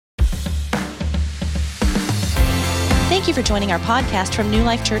Thank you for joining our podcast from New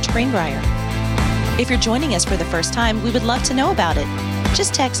Life Church Greenbrier. If you're joining us for the first time, we would love to know about it.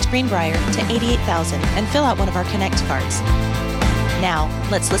 Just text Greenbrier to 88,000 and fill out one of our Connect cards. Now,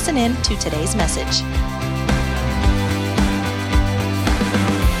 let's listen in to today's message.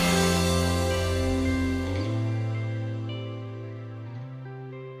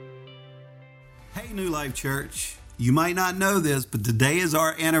 Hey, New Life Church. You might not know this, but today is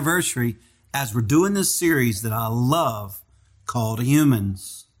our anniversary as we're doing this series that I love called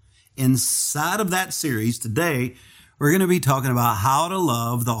Humans. Inside of that series today, we're going to be talking about how to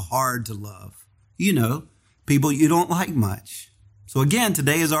love the hard to love. You know, people you don't like much. So again,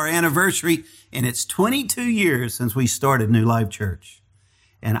 today is our anniversary, and it's 22 years since we started New Life Church.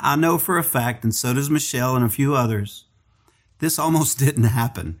 And I know for a fact, and so does Michelle and a few others, this almost didn't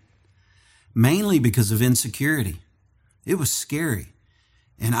happen. Mainly because of insecurity. It was scary.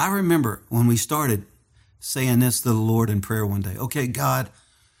 And I remember when we started saying this to the Lord in prayer one day, okay, God,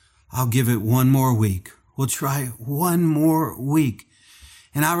 I'll give it one more week. We'll try one more week.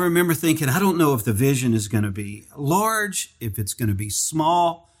 And I remember thinking, I don't know if the vision is going to be large, if it's going to be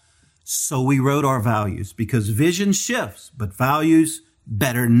small. So we wrote our values because vision shifts, but values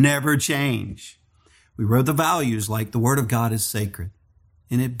better never change. We wrote the values like the Word of God is sacred,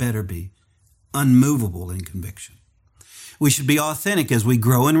 and it better be unmovable in conviction. We should be authentic as we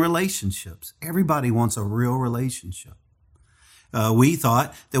grow in relationships. Everybody wants a real relationship. We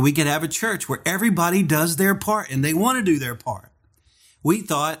thought that we could have a church where everybody does their part and they want to do their part. We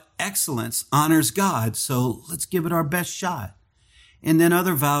thought excellence honors God, so let's give it our best shot. And then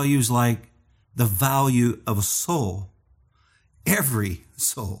other values like the value of a soul, every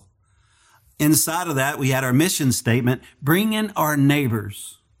soul. Inside of that, we had our mission statement, bring in our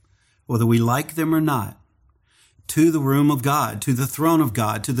neighbors, whether we like them or not, to the room of God, to the throne of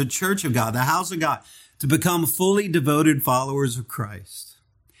God, to the church of God, the house of God, to become fully devoted followers of Christ.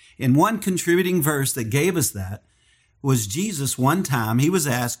 And one contributing verse that gave us that was Jesus. One time he was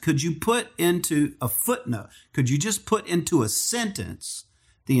asked, could you put into a footnote, could you just put into a sentence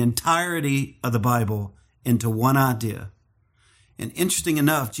the entirety of the Bible into one idea? And interesting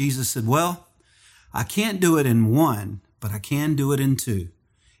enough, Jesus said, well, I can't do it in one, but I can do it in two.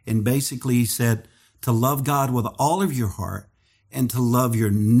 And basically he said, to love God with all of your heart and to love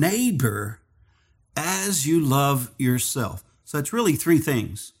your neighbor as you love yourself. So it's really three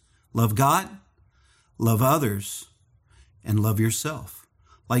things. Love God, love others, and love yourself.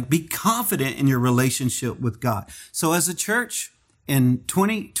 Like be confident in your relationship with God. So as a church in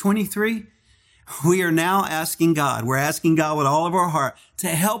 2023, we are now asking God, we're asking God with all of our heart to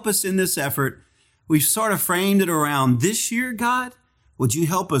help us in this effort. We've sort of framed it around this year, God, would you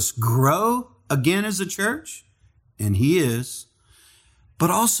help us grow again as a church? And he is.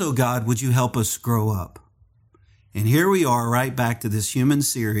 But also, God, would you help us grow up? And here we are right back to this human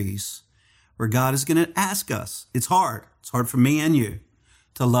series where God is going to ask us. It's hard. It's hard for me and you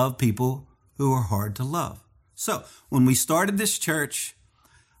to love people who are hard to love. So when we started this church,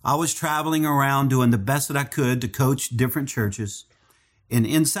 I was traveling around doing the best that I could to coach different churches. And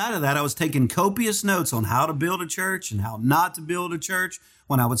inside of that, I was taking copious notes on how to build a church and how not to build a church.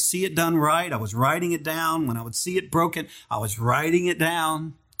 When I would see it done right, I was writing it down. When I would see it broken, I was writing it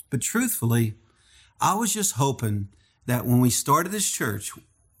down. But truthfully, I was just hoping that when we started this church,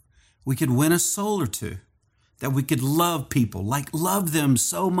 we could win a soul or two, that we could love people, like love them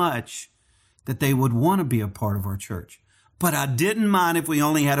so much that they would want to be a part of our church. But I didn't mind if we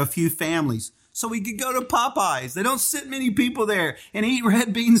only had a few families. So we could go to Popeyes. They don't sit many people there and eat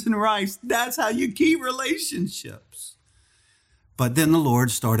red beans and rice. That's how you keep relationships. But then the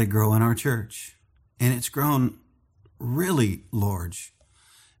Lord started growing our church, and it's grown really large.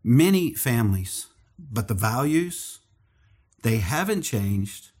 Many families, but the values, they haven't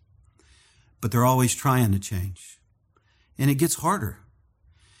changed, but they're always trying to change. And it gets harder.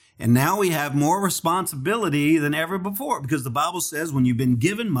 And now we have more responsibility than ever before because the Bible says when you've been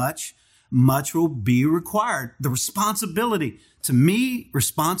given much, much will be required. The responsibility, to me,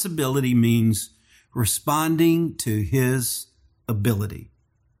 responsibility means responding to his ability.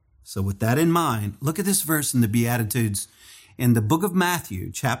 So with that in mind, look at this verse in the Beatitudes. In the book of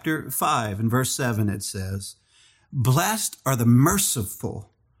Matthew, chapter 5 and verse 7, it says, blessed are the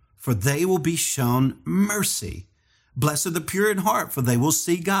merciful, for they will be shown mercy. Blessed are the pure in heart, for they will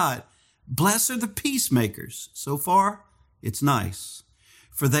see God. Blessed are the peacemakers. So far, it's nice.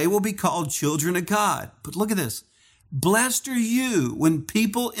 For they will be called children of God. But look at this. Blessed are you when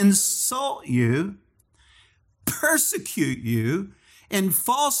people insult you, persecute you, and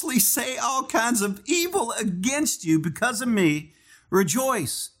falsely say all kinds of evil against you because of me.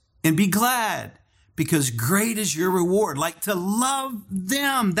 Rejoice and be glad, because great is your reward. Like to love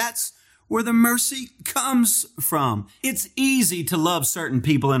them. That's where the mercy comes from. It's easy to love certain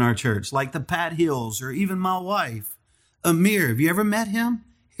people in our church, like the Pat Hills or even my wife, Amir. Have you ever met him?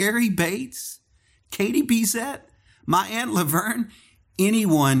 Harry Bates, Katie Bizet, my Aunt Laverne.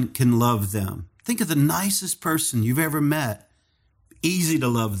 Anyone can love them. Think of the nicest person you've ever met. Easy to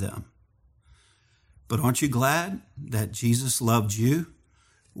love them. But aren't you glad that Jesus loved you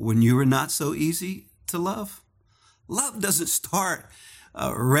when you were not so easy to love? Love doesn't start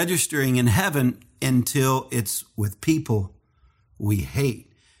registering in heaven until it's with people we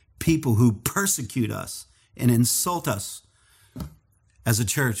hate, people who persecute us and insult us. As a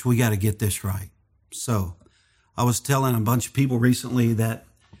church, we got to get this right. So I was telling a bunch of people recently that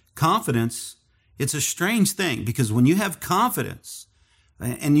confidence, it's a strange thing, because when you have confidence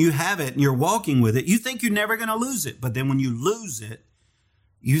and you have it and you're walking with it, you think you're never going to lose it. But then when you lose it,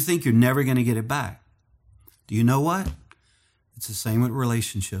 you think you're never going to get it back. Do you know what? It's the same with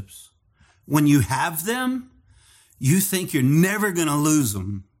relationships. When you have them, you think you're never going to lose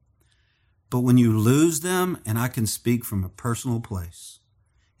them. But when you lose them, and I can speak from a personal place,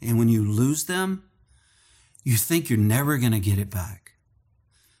 and when you lose them, you think you're never going to get it back.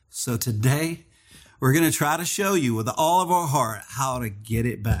 So today, we're going to try to show you with all of our heart how to get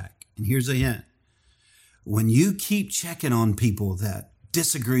it back. And here's a hint. When you keep checking on people that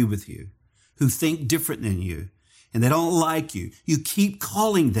disagree with you, who think different than you, and they don't like you, you keep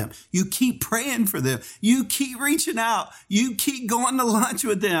calling them. You keep praying for them. You keep reaching out. You keep going to lunch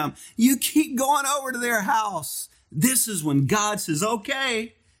with them. You keep going over to their house. This is when God says,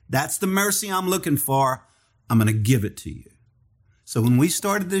 okay, that's the mercy I'm looking for. I'm going to give it to you. So when we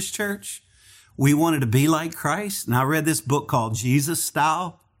started this church, we wanted to be like Christ. And I read this book called Jesus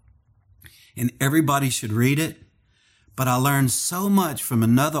Style, and everybody should read it. But I learned so much from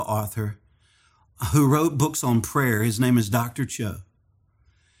another author who wrote books on prayer. His name is Dr. Cho.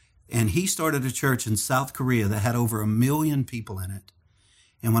 And he started a church in South Korea that had over 1 million people in it.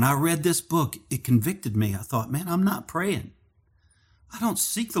 And when I read this book, it convicted me. I thought, man, I'm not praying. I don't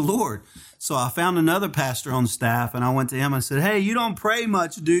seek the Lord. So I found another pastor on staff, and I went to him. I said, hey, you don't pray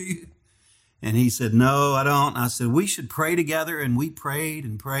much, do you? And he said, no, I don't. I said, we should pray together. And we prayed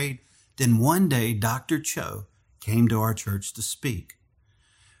and prayed. Then one day, Dr. Cho came to our church to speak.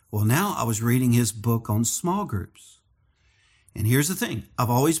 Well, now I was reading his book on small groups. And here's the thing. I've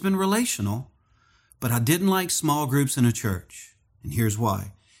always been relational, but I didn't like small groups in a church. And here's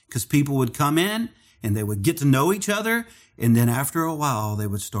why. Because people would come in and they would get to know each other. And then after a while, they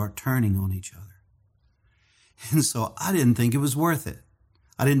would start turning on each other. And so I didn't think it was worth it.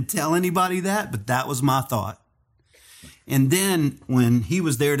 I didn't tell anybody that, but that was my thought. And then when he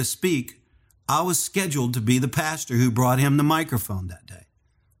was there to speak, I was scheduled to be the pastor who brought him the microphone that day.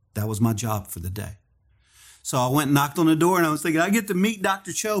 That was my job for the day. So I went and knocked on the door, and I was thinking, I get to meet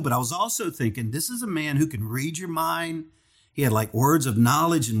Dr. Cho, but I was also thinking, this is a man who can read your mind. He had like words of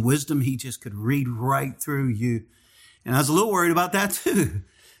knowledge and wisdom. He just could read right through you. And I was a little worried about that too.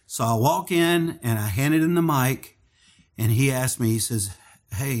 So I walk in and I handed him the mic, and he asked me, he says,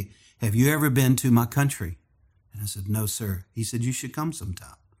 hey, have you ever been to my country? And I said, no, sir. He said, you should come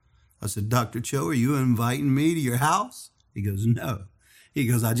sometime. I said, Dr. Cho, are you inviting me to your house? He goes, no. He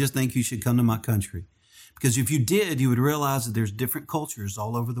goes, I just think you should come to my country. Because if you did, you would realize that there's different cultures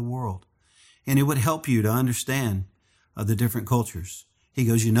all over the world. And it would help you to understand the different cultures. He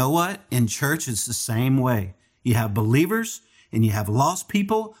goes, you know what? In church, it's the same way. You have believers and you have lost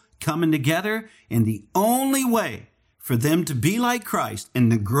people coming together. And the only way for them to be like Christ and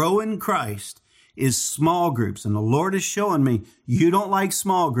to grow in Christ is small groups. And the Lord is showing me you don't like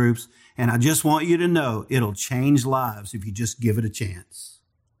small groups. And I just want you to know it'll change lives if you just give it a chance.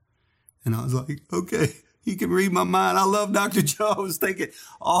 And I was like, okay, he can read my mind. I love Dr. Cho. I was thinking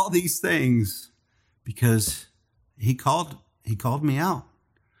all these things because he called me out.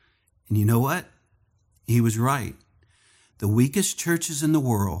 And you know what? He was right. The weakest churches in the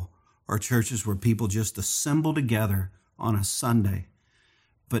world are churches where people just assemble together on a Sunday,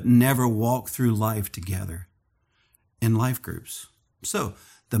 but never walk through life together in life groups. So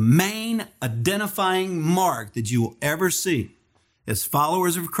the main identifying mark that you will ever see as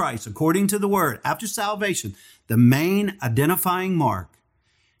followers of Christ, according to the word, after salvation, the main identifying mark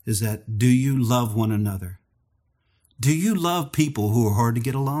is that, do you love one another? Do you love people who are hard to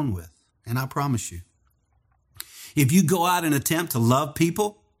get along with? And I promise you, if you go out and attempt to love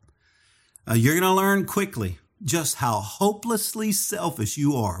people, you're going to learn quickly just how hopelessly selfish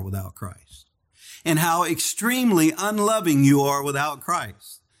you are without Christ and how extremely unloving you are without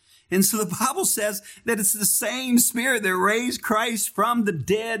Christ. And so the Bible says that it's the same Spirit that raised Christ from the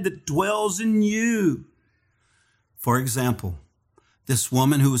dead that dwells in you. For example, this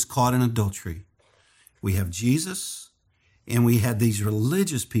woman who was caught in adultery. We have Jesus, and we had these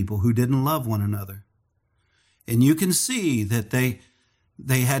religious people who didn't love one another. And you can see that they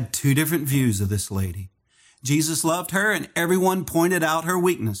had two different views of this lady. Jesus loved her, and everyone pointed out her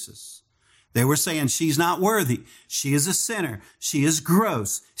weaknesses. They were saying she's not worthy. She is a sinner. She is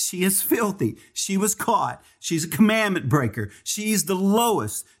gross. She is filthy. She was caught. She's a commandment breaker. She's the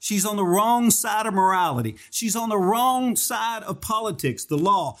lowest. She's on the wrong side of morality. She's on the wrong side of politics, the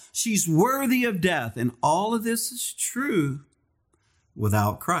law. She's worthy of death. And all of this is true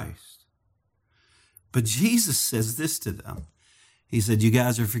without Christ. But Jesus says this to them. He said, you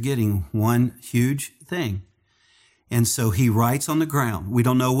guys are forgetting one huge thing. And so he writes on the ground. We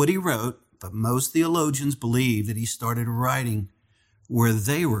don't know what he wrote, but most theologians believe that he started writing where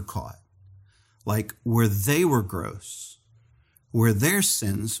they were caught, like where they were gross, where their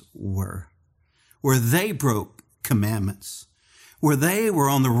sins were, where they broke commandments, where they were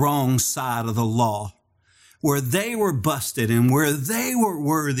on the wrong side of the law, where they were busted and where they were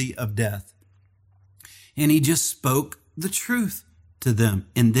worthy of death. And he just spoke the truth to them.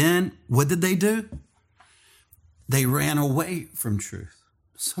 And then what did they do? They ran away from truth.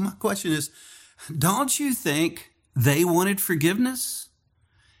 So my question is, don't you think they wanted forgiveness?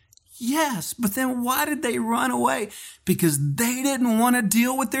 Yes, but then why did they run away? Because they didn't want to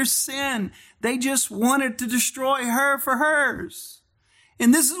deal with their sin. They just wanted to destroy her for hers.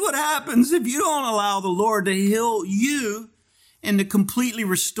 And this is what happens if you don't allow the Lord to heal you and to completely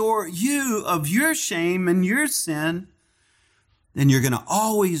restore you of your shame and your sin. Then you're going to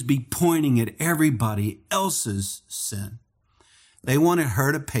always be pointing at everybody else's sin. They wanted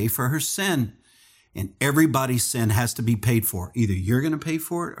her to pay for her sin, and everybody's sin has to be paid for. Either you're going to pay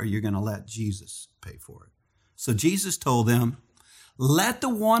for it or you're going to let Jesus pay for it. So Jesus told them, let the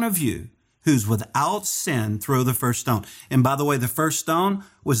one of you who's without sin throw the first stone. And by the way, the first stone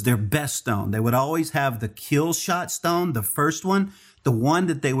was their best stone. They would always have the kill shot stone, the first one, the one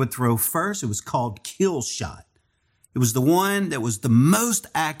that they would throw first. It was called kill shot. It was the one that was the most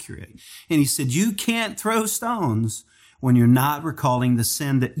accurate. And he said, you can't throw stones when you're not recalling the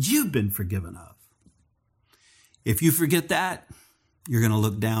sin that you've been forgiven of. If you forget that, you're going to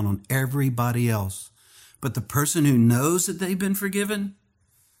look down on everybody else. But the person who knows that they've been forgiven,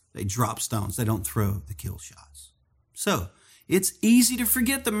 they drop stones. They don't throw the kill shots. So it's easy to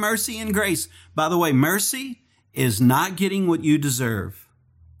forget the mercy and grace. By the way, mercy is not getting what you deserve.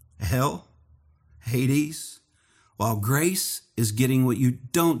 Hell, Hades, while grace is getting what you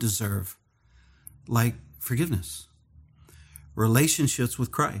don't deserve, like forgiveness, relationships with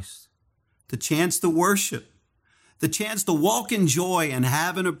Christ, the chance to worship, the chance to walk in joy and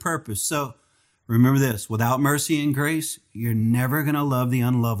having a purpose. So remember this, without mercy and grace, you're never going to love the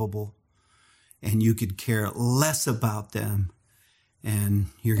unlovable, and you could care less about them, and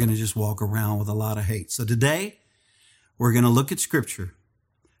you're going to just walk around with a lot of hate. So today, we're going to look at Scripture.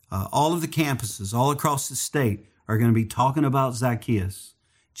 All of the campuses all across the state are going to be talking about Zacchaeus.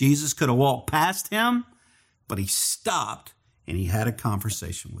 Jesus could have walked past him, but he stopped and he had a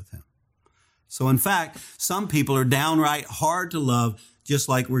conversation with him. So in fact, some people are downright hard to love, just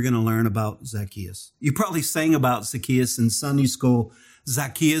like we're going to learn about Zacchaeus. You probably sang about Zacchaeus in Sunday school.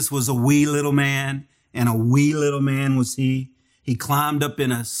 Zacchaeus was a wee little man, and a wee little man was he. He climbed up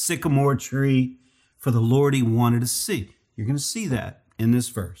in a sycamore tree for the Lord he wanted to see. You're going to see that in this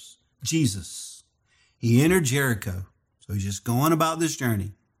verse. Jesus, he entered Jericho. So he's just going about this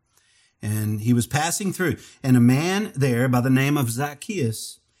journey. And he was passing through. And a man there by the name of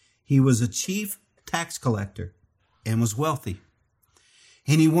Zacchaeus, he was a chief tax collector and was wealthy.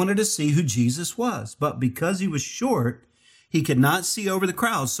 And he wanted to see who Jesus was. But because he was short, he could not see over the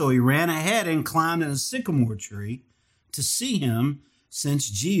crowd. So he ran ahead and climbed in a sycamore tree to see him, since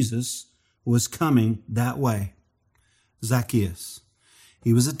Jesus was coming that way. Zacchaeus.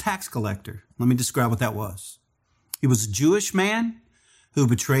 He was a tax collector. Let me describe what that was. He was a Jewish man who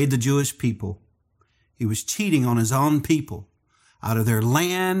betrayed the Jewish people. He was cheating on his own people out of their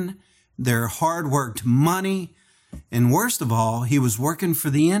land, their hard-worked money, and worst of all, he was working for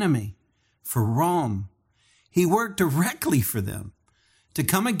the enemy, for Rome. He worked directly for them to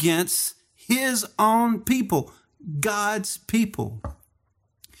come against his own people, God's people.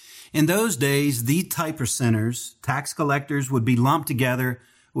 In those days, these type of sinners, tax collectors, would be lumped together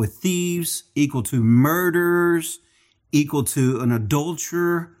with thieves, equal to murderers, equal to an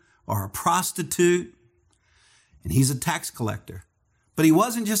adulterer or a prostitute. And he's a tax collector. But he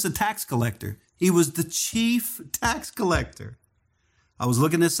wasn't just a tax collector. He was the chief tax collector. I was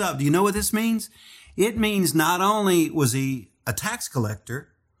looking this up. Do you know what this means? It means not only was he a tax collector,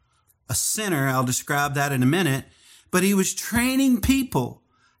 a sinner, I'll describe that in a minute, but he was training people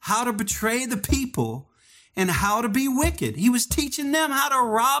how to betray the people and how to be wicked. He was teaching them how to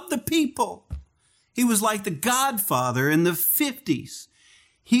rob the people. He was like the Godfather in the 50s.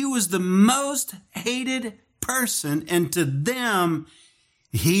 He was the most hated person, and to them,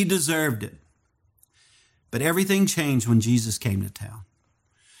 he deserved it. But everything changed when Jesus came to town.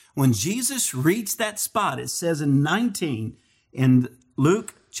 When Jesus reached that spot, it says in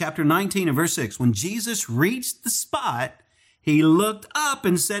Luke chapter 19 and verse 6, when Jesus reached the spot, he looked up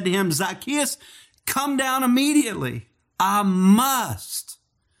and said to him, Zacchaeus, come down immediately. I must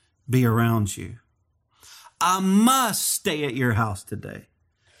be around you. I must stay at your house today.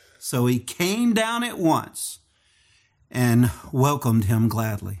 So he came down at once and welcomed him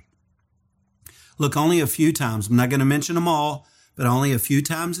gladly. Look, only a few times, I'm not going to mention them all, but only a few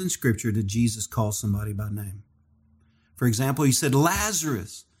times in Scripture did Jesus call somebody by name. For example, he said,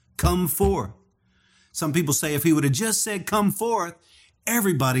 Lazarus, come forth. Some people say if he would have just said, come forth,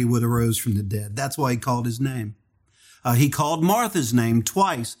 everybody would have rose from the dead. That's why he called his name. He called Martha's name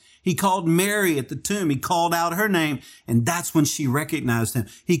twice. He called Mary at the tomb. He called out her name, and that's when she recognized him.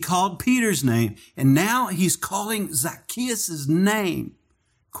 He called Peter's name, and now he's calling Zacchaeus' name.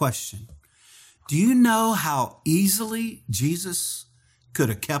 Question. Do you know how easily Jesus could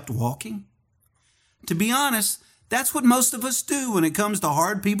have kept walking? To be honest, that's what most of us do when it comes to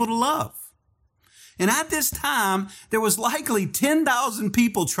hard people to love. And at this time, there was likely 10,000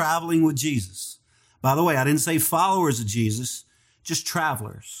 people traveling with Jesus. By the way, I didn't say followers of Jesus, just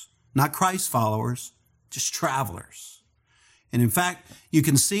travelers. Not Christ followers, just travelers. And in fact, you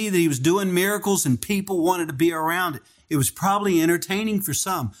can see that he was doing miracles and people wanted to be around it. It was probably entertaining for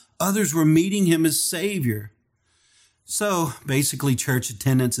some. Others were meeting him as Savior. So basically, church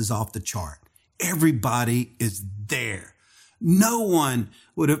attendance is off the chart. Everybody is there. No one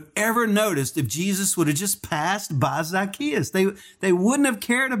would have ever noticed if Jesus would have just passed by Zacchaeus. They wouldn't have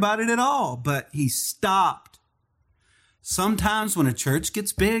cared about it at all, but he stopped. Sometimes when a church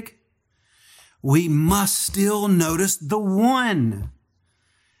gets big, we must still notice the one.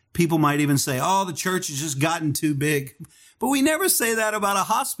 People might even say, oh, the church has just gotten too big. But we never say that about a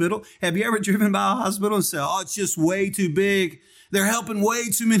hospital. Have you ever driven by a hospital and said, oh, it's just way too big. They're helping way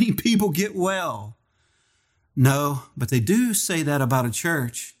too many people get well. No, but they do say that about a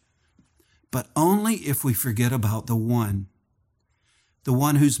church, but only if we forget about the one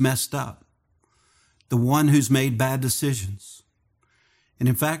who's messed up, the one who's made bad decisions. And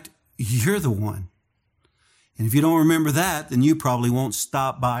in fact, you're the one. And if you don't remember that, then you probably won't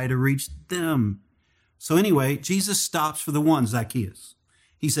stop by to reach them. So anyway, Jesus stops for the one, Zacchaeus.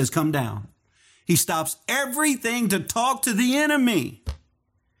 He says, come down. He stops everything to talk to the enemy.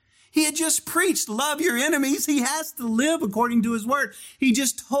 He had just preached, love your enemies. He has to live according to his word. He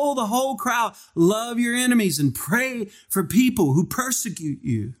just told the whole crowd, love your enemies and pray for people who persecute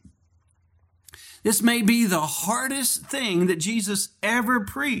you. This may be the hardest thing that Jesus ever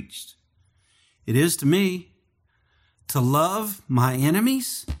preached. It is to me to love my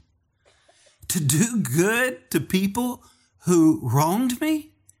enemies, to do good to people who wronged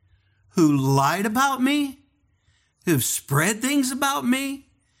me, who lied about me, who've spread things about me,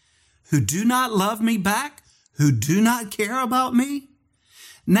 who do not love me back, who do not care about me.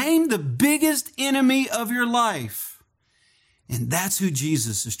 Name the biggest enemy of your life. And that's who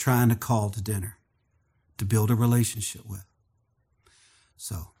Jesus is trying to call to dinner, to build a relationship with.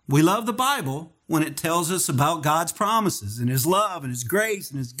 So we love the Bible when it tells us about God's promises and his love and his grace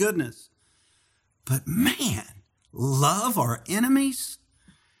and his goodness. But man, love our enemies?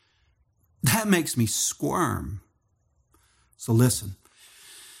 That makes me squirm. So listen.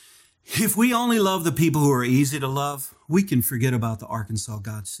 If we only love the people who are easy to love, we can forget about the Arkansas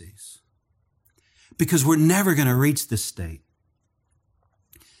God sees. Because we're never going to reach this state.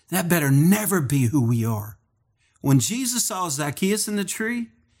 That better never be who we are. When Jesus saw Zacchaeus in the tree,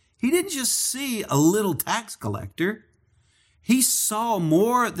 he didn't just see a little tax collector. He saw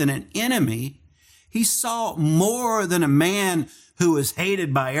more than an enemy. He saw more than a man who was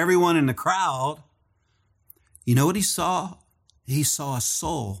hated by everyone in the crowd. You know what he saw? He saw a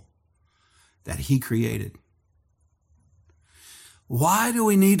soul that he created. Why do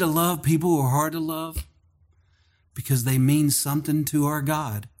we need to love people who are hard to love? Because they mean something to our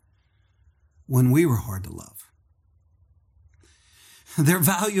God when we were hard to love. They're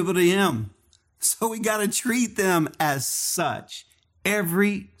valuable to him. So we got to treat them as such.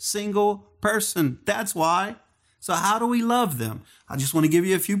 Every single person. That's why. So how do we love them? I just want to give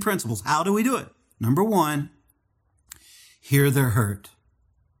you a few principles. How do we do it? Number one, hear their hurt.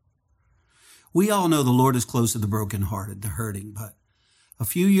 We all know the Lord is close to the brokenhearted, the hurting, but a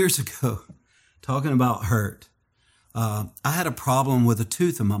few years ago, talking about hurt, I had a problem with a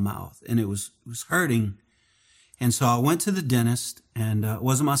tooth in my mouth, and it was hurting. And so I went to the dentist, and it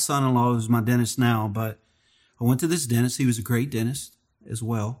wasn't my son-in-law, it was my dentist now, but I went to this dentist. He was a great dentist as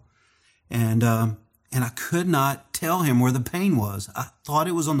well. And I could not tell him where the pain was. I thought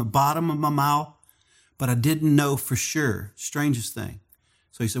it was on the bottom of my mouth, but I didn't know for sure. Strangest thing.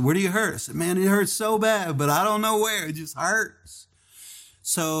 So he said, "Where do you hurt?" I said, "Man, it hurts so bad, but I don't know where. It just hurts."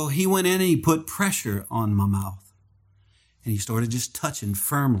 So he went in and he put pressure on my mouth. And he started just touching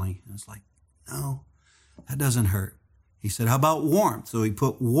firmly. I was like, "No, that doesn't hurt." He said, "How about warmth?" So he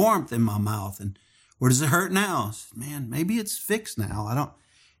put warmth in my mouth. And where does it hurt now? I said, "Man, maybe it's fixed now.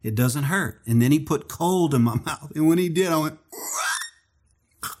 It doesn't hurt." And then he put cold in my mouth. And when he did, I went,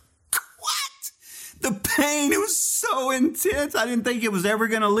 "What?" The pain, it was so intense. I didn't think it was ever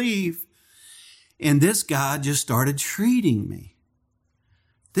going to leave. And this guy just started treating me.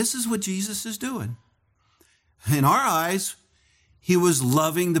 This is what Jesus is doing. In our eyes, he was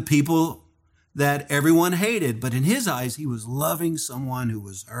loving the people that everyone hated. But in his eyes, he was loving someone who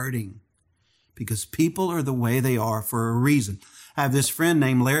was hurting. Because people are the way they are for a reason. I have this friend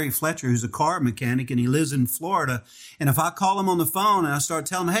named Larry Fletcher who's a car mechanic, and he lives in Florida. And if I call him on the phone and I start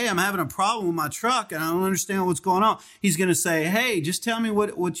telling him, "Hey, I'm having a problem with my truck and I don't understand what's going on," he's going to say, "Hey, just tell me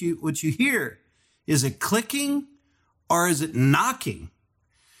what you hear. Is it clicking or is it knocking?"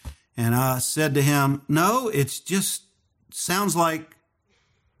 And I said to him, "No, it's just sounds like."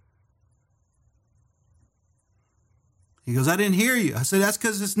 He goes, "I didn't hear you." I said, "That's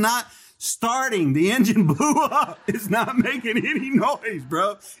because it's not starting. The engine blew up. It's not making any noise,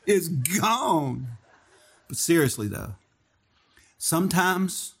 bro. It's gone." But seriously, though,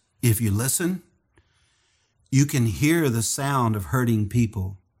 sometimes if you listen, you can hear the sound of hurting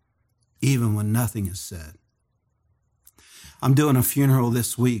people even when nothing is said. I'm doing a funeral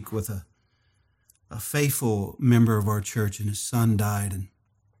this week with a faithful member of our church, and his son died. And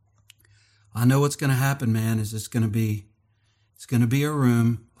I know what's going to happen, man, is it's going to be a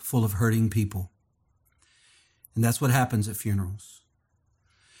room full of hurting people. And that's what happens at funerals.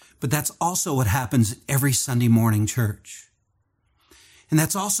 But that's also what happens at every Sunday morning church. And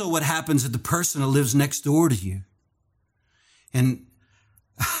that's also what happens at the person that lives next door to you. And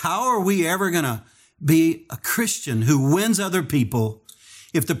how are we ever going to be a Christian who wins other people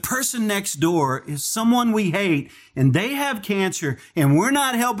if the person next door is someone we hate and they have cancer and we're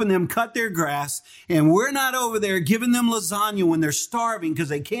not helping them cut their grass and we're not over there giving them lasagna when they're starving because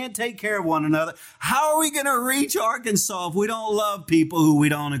they can't take care of one another? How are we going to reach Arkansas if we don't love people who we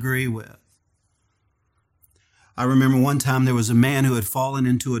don't agree with? I remember one time there was a man who had fallen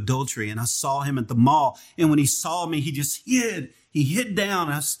into adultery, and I saw him at the mall. And when he saw me, he just hid. He hid down.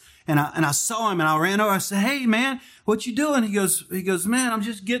 And I saw him, and I ran over. I said, "Hey, man, what you doing?" He goes, "Man, I'm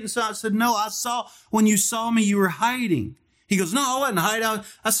just getting some." I said, "No, I saw when you saw me, you were hiding." He goes, "No, I wasn't hiding."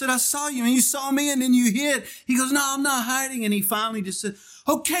 I said, "I saw you, and you saw me, and then you hid." He goes, "No, I'm not hiding." And he finally just said,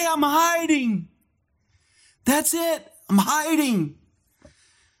 "Okay, I'm hiding. That's it. I'm hiding.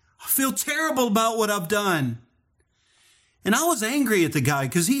 I feel terrible about what I've done." And I was angry at the guy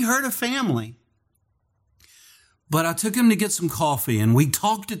because he hurt a family. But I took him to get some coffee, and we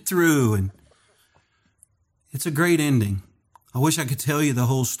talked it through, and it's a great ending. I wish I could tell you the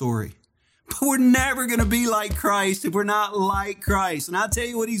whole story. But we're never going to be like Christ if we're not like Christ. And I'll tell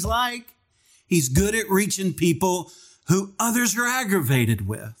you what he's like. He's good at reaching people who others are aggravated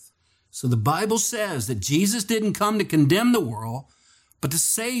with. So the Bible says that Jesus didn't come to condemn the world, but to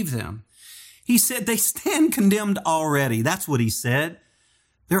save them. He said they stand condemned already. That's what he said.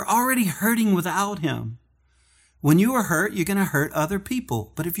 They're already hurting without him. When you are hurt, you're going to hurt other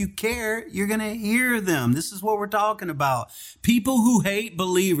people. But if you care, you're going to hear them. This is what we're talking about. People who hate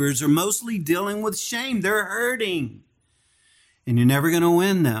believers are mostly dealing with shame. They're hurting. And you're never going to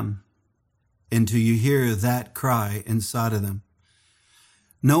win them until you hear that cry inside of them.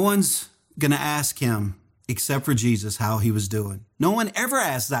 No one's going to ask him, except for Jesus, how he was doing. No one ever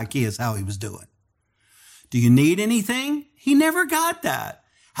asked Zacchaeus how he was doing. Do you need anything? He never got that.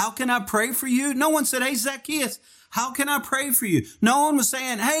 How can I pray for you? No one said, "Hey, Zacchaeus, how can I pray for you?" No one was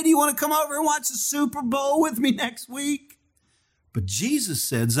saying, "Hey, do you want to come over and watch the Super Bowl with me next week?" But Jesus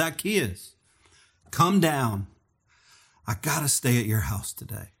said, "Zacchaeus, come down. I got to stay at your house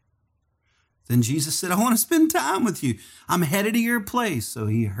today." Then Jesus said, "I want to spend time with you. I'm headed to your place." So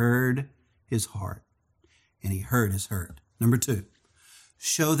he heard his heart and he heard his hurt. Number 2,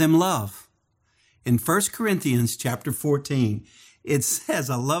 show them love. In 1 Corinthians chapter 14, it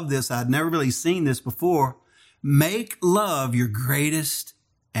says, I love this. I'd never really seen this before, Make love your greatest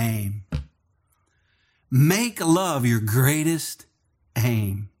aim. Make love your greatest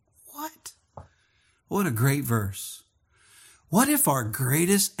aim. What? What a great verse. What if our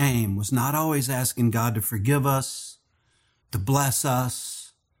greatest aim was not always asking God to forgive us, to bless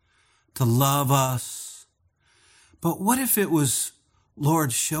us, to love us? But what if it was,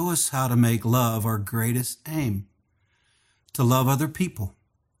 Lord, show us how to make love our greatest aim? To love other people,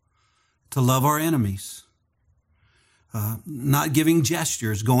 to love our enemies, not giving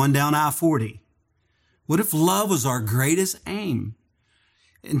gestures, going down I-40. What if love was our greatest aim?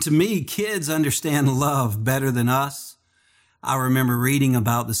 And to me, kids understand love better than us. I remember reading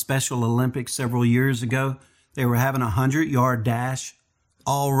about the Special Olympics several years ago. They were having a 100-yard dash,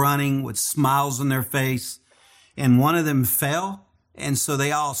 all running with smiles on their face. And one of them fell. And so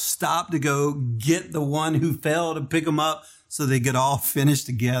they all stopped to go get the one who fell to pick them up so they could all finish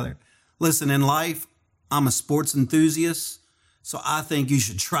together. Listen, in life, I'm a sports enthusiast, so I think you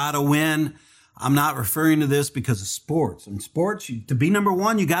should try to win. I'm not referring to this because of sports. In sports, to be number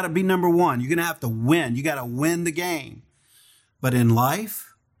one, you got to be number one. You're going to have to win. You got to win the game. But in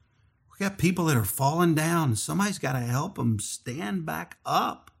life, we got people that are falling down. Somebody's got to help them stand back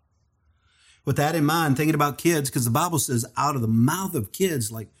up. With that in mind, thinking about kids, because the Bible says out of the mouth of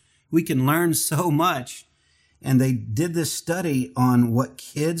kids, like, we can learn so much. And they did this study on what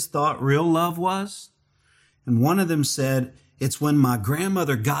kids thought real love was. And one of them said, it's when my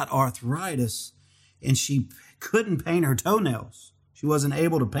grandmother got arthritis and she couldn't paint her toenails. She wasn't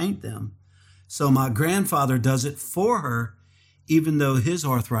able to paint them. So my grandfather does it for her, even though his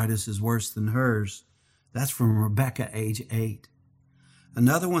arthritis is worse than hers. That's from Rebecca, age 8.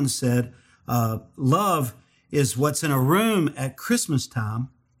 Another one said, love is what's in a room at Christmas time.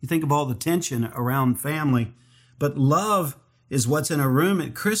 You think of all the tension around family, but love is what's in a room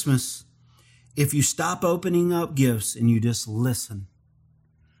at Christmas if you stop opening up gifts and you just listen.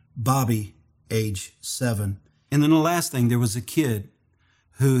 Bobby, age 7. And then the last thing, there was a kid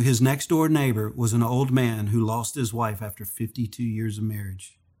who his next door neighbor was an old man who lost his wife after 52 years of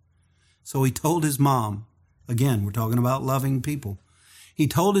marriage. So he told his mom, again, we're talking about loving people. He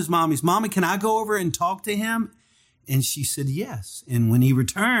told his mom, Mommy, can I go over and talk to him? And she said, yes. And when he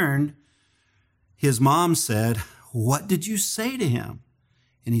returned, his mom said, what did you say to him?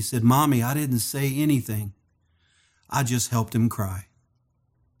 And he said, Mommy, I didn't say anything. I just helped him cry.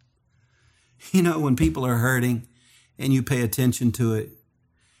 You know, when people are hurting and you pay attention to it,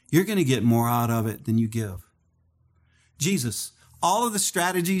 you're going to get more out of it than you give. Jesus, all of the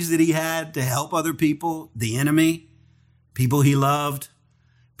strategies that he had to help other people, the enemy, people he loved,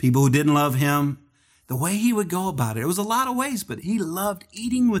 people who didn't love him, the way he would go about it was a lot of ways, but he loved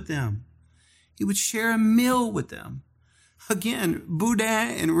eating with them. He would share a meal with them. Again, boudin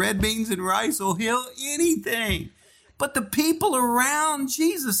and red beans and rice will heal anything. But the people around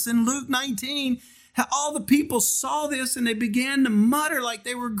Jesus in Luke 19, all the people saw this and they began to mutter like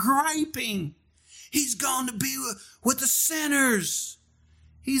they were griping. He's gone to be with the sinners.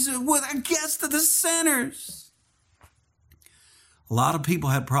 He's with a guest of the sinners. A lot of people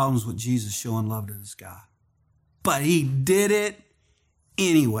had problems with Jesus showing love to this guy, but he did it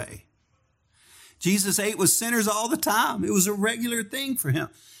anyway. Jesus ate with sinners all the time. It was a regular thing for him.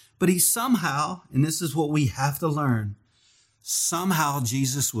 But he somehow, and this is what we have to learn, somehow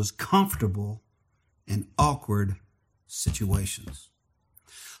Jesus was comfortable in awkward situations.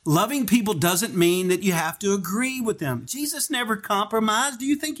 Loving people doesn't mean that you have to agree with them. Jesus never compromised. Do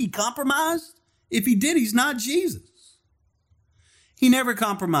you think he compromised? If he did, he's not Jesus. He never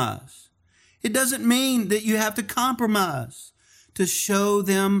compromised. It doesn't mean that you have to compromise to show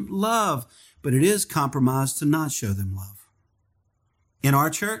them love, but it is compromise to not show them love. In our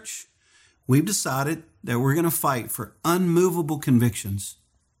church, we've decided that we're going to fight for unmovable convictions.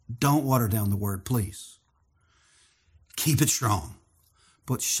 Don't water down the word, please. Keep it strong,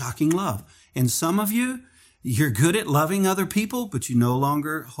 but shocking love. And some of you, you're good at loving other people, but you no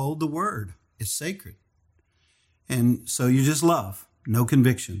longer hold the word. It's sacred. And so you just love, no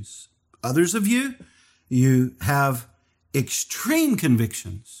convictions. Others of you, you have extreme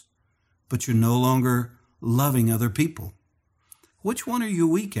convictions, but you're no longer loving other people. Which one are you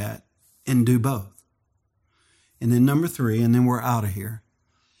weak at? And do both. And then number 3, and then we're out of here.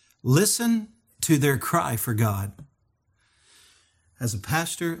 Listen to their cry for God. As a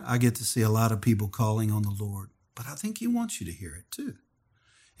pastor, I get to see a lot of people calling on the Lord, but I think he wants you to hear it too.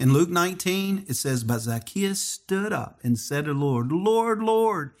 In Luke 19, it says, but Zacchaeus stood up and said to the Lord, Lord,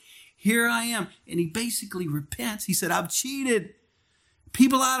 Lord, here I am. And he basically repents. He said, I've cheated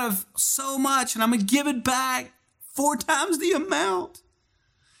people out of so much, and I'm going to give it back 4 times the amount.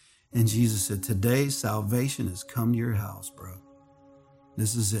 And Jesus said, today salvation has come to your house, bro.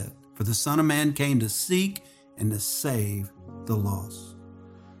 This is it. For the Son of Man came to seek and to save the lost.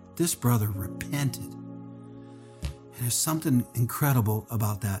 This brother repented. And there's something incredible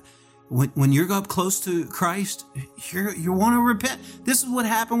about that. When you're up close to Christ, you want to repent. This is what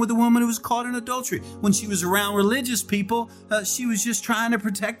happened with the woman who was caught in adultery. When she was around religious people, she was just trying to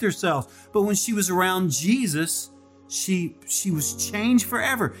protect herself. But when she was around Jesus, she was changed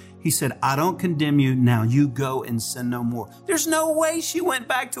forever. He said, I don't condemn you. Now you go and sin no more. There's no way she went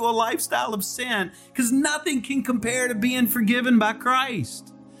back to a lifestyle of sin, because nothing can compare to being forgiven by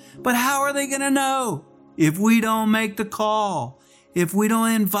Christ. But how are they going to know if we don't make the call? If we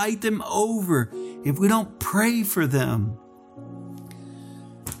don't invite them over, if we don't pray for them.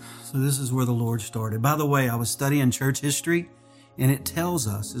 So this is where the Lord started. By the way, I was studying church history, and it tells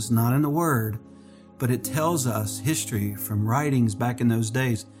us, it's not in the Word, but it tells us history from writings back in those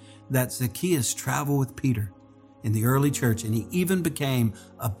days that Zacchaeus traveled with Peter in the early church, and he even became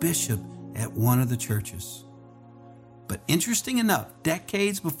a bishop at one of the churches. But interesting enough,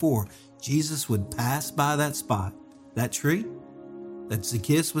 decades before Jesus would pass by that spot, that tree that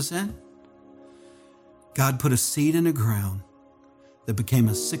Zacchaeus was in, God put a seed in the ground that became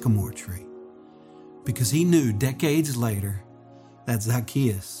a sycamore tree, because he knew decades later that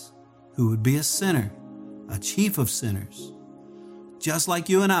Zacchaeus, who would be a sinner, a chief of sinners, just like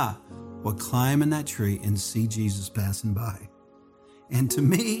you and I, would climb in that tree and see Jesus passing by. And to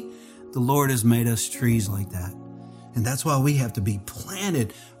me, the Lord has made us trees like that. And that's why we have to be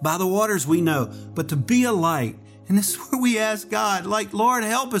planted by the waters, we know, but to be a light. And this is where we ask God, like, Lord,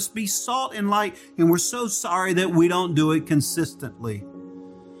 help us be salt and light. And we're so sorry that we don't do it consistently.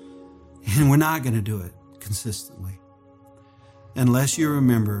 And we're not going to do it consistently unless you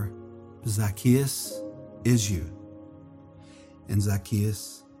remember Zacchaeus is you and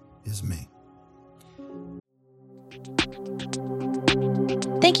Zacchaeus is me.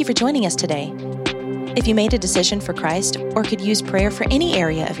 Thank you for joining us today. If you made a decision for Christ or could use prayer for any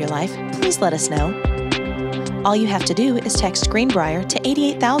area of your life, please let us know. All you have to do is text Greenbrier to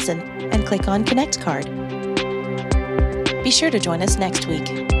 88,000 and click on Connect Card. Be sure to join us next week.